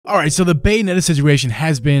Alright, so the Bayonetta situation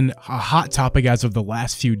has been a hot topic as of the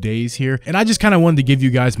last few days here, and I just kind of wanted to give you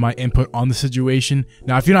guys my input on the situation.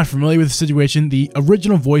 Now, if you're not familiar with the situation, the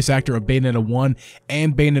original voice actor of Bayonetta 1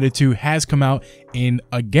 and Bayonetta 2 has come out in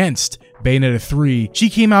against Bayonetta 3. She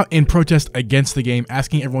came out in protest against the game,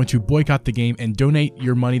 asking everyone to boycott the game and donate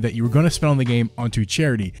your money that you were going to spend on the game onto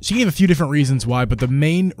charity. She gave a few different reasons why, but the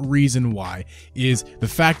main reason why is the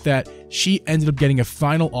fact that she ended up getting a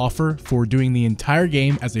final offer for doing the entire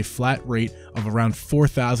game as a flat rate of around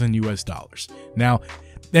 $4,000 US. Now,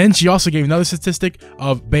 then she also gave another statistic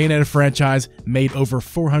of Bayonetta franchise made over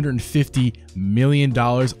 $450 million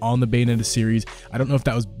on the Bayonetta series. I don't know if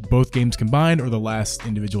that was both games combined or the last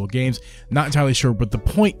individual games. Not entirely sure, but the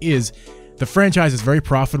point is the franchise is very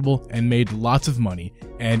profitable and made lots of money.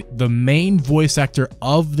 And the main voice actor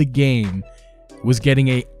of the game was getting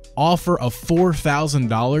a offer of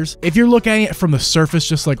 $4,000. If you're looking at it from the surface,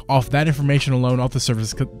 just like off that information alone, off the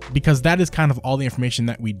surface, because that is kind of all the information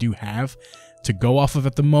that we do have to go off of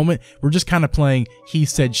at the moment. We're just kind of playing he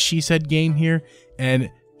said, she said game here,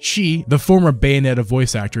 and she, the former Bayonetta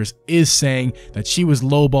voice actress, is saying that she was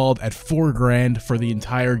lowballed at $4 grand for the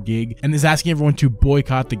entire gig and is asking everyone to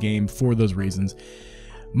boycott the game for those reasons.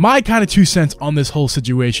 My kind of 2 cents on this whole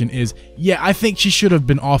situation is, yeah, I think she should have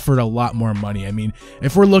been offered a lot more money. I mean,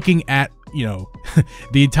 if we're looking at, you know,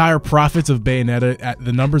 the entire profits of Bayonetta at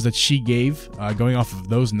the numbers that she gave, going off of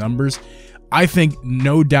those numbers, I think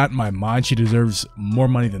no doubt in my mind she deserves more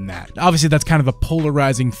money than that. Obviously, that's kind of a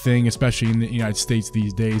polarizing thing, especially in the United States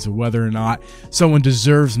these days, of whether or not someone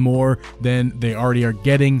deserves more than they already are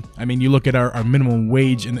getting. I mean, you look at our minimum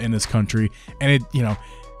wage in this country, and it, you know,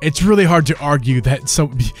 it's really hard to argue that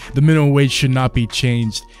the minimum wage should not be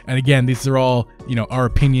changed. And again, these are all, you know, our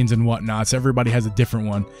opinions and whatnot, so everybody has a different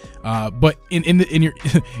one. But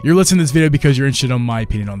you're listening to this video because you're interested in my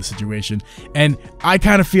opinion on the situation, and I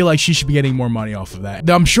kind of feel like she should be getting more money off of that.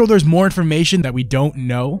 Now, I'm sure there's more information that we don't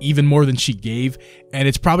know, even more than she gave, and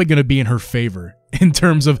it's probably going to be in her favor in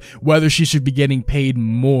terms of whether she should be getting paid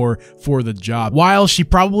more for the job. While she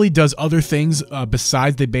probably does other things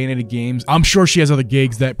besides the Bayonetta games, I'm sure she has other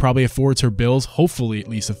gigs that probably affords her bills, hopefully at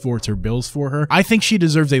least affords her bills for her. I think she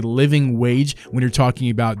deserves a living wage when you're talking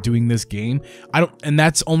about doing this game. And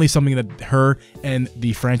that's only something that her and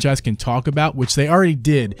the franchise can talk about, which they already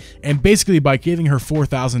did. And basically by giving her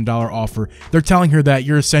 $4,000 offer, they're telling her that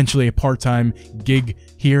you're essentially a part-time gig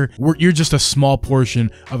here. You're just a small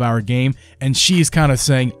portion of our game, and she's kind of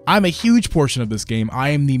saying, I'm a huge portion of this game. I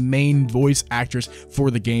am the main voice actress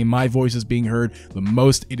for the game. My voice is being heard the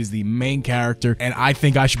most. It is the main character, and I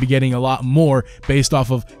think I should be getting a lot more based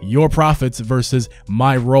off of your profits versus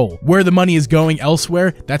my role. Where the money is going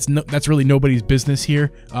elsewhere, that's really nobody's business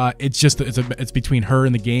here. It's between her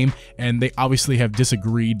and the game, and they obviously have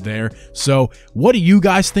disagreed there. So what do you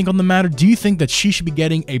guys think on the matter? Do you think that she should be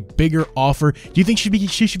getting a bigger offer? Do you think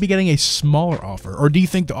she should be getting a smaller offer, or do you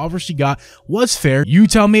think the offer she got was fair? You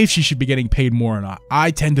tell me if she should be getting paid more or not.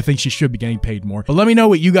 I tend to think she should be getting paid more, but let me know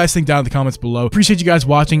what you guys think down in the comments below. Appreciate you guys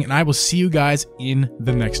watching, and I will see you guys in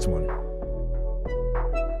the next one.